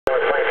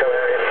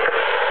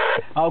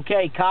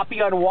Okay,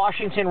 copy on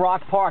Washington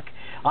Rock Park.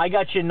 I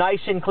got you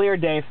nice and clear,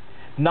 Dave.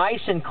 Nice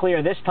and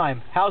clear this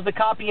time. How's the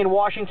copy in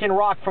Washington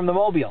Rock from the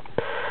Mobile?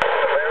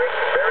 Very,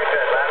 very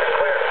good. Loud and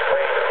clear.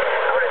 Wait,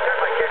 I'm going to turn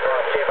my kicker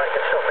off, see if I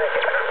can still make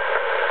it.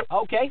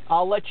 Okay,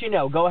 I'll let you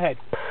know. Go ahead.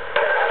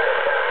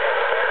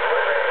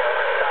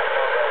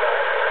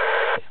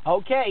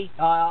 Okay,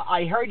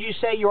 I heard you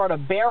say you're on a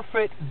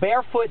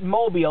barefoot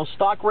Mobile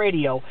stock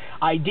radio.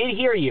 I did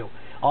hear you.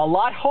 A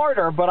lot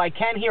harder, but I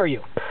can hear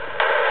you.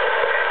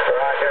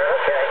 Roger,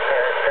 okay.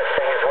 This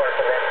thing is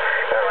working then.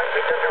 All right,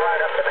 we took a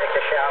ride up to make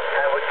the shout.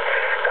 We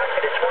got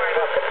you this morning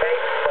off the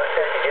tape, but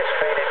then you just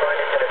faded right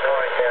into the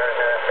noise there, and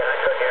then I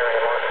couldn't hear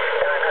anymore.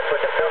 And that's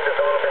with the filters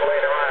a little bit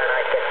later on, and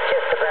I could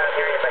just about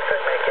hear you, but I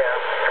couldn't make you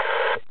out.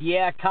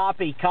 Yeah,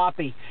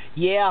 copy.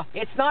 Yeah,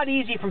 it's not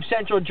easy from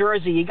Central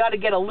Jersey. You got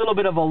to get a little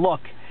bit of a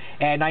look.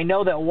 And I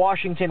know that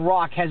Washington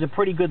Rock has a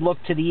pretty good look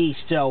to the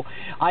east, so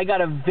I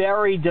got a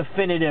very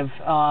definitive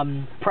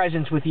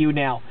presence with you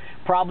now.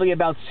 Probably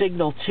about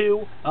signal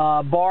 2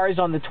 bars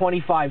on the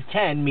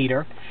 2510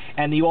 meter,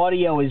 and the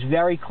audio is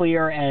very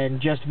clear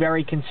and just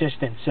very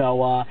consistent.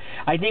 So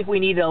I think we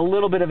need a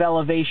little bit of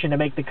elevation to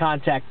make the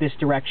contact this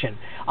direction.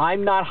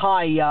 I'm not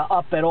high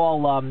up at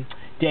all,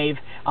 Dave.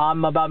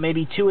 I'm about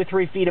maybe 2 or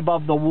 3 feet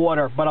above the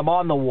water, but I'm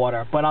on the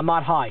water, but I'm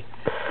not high.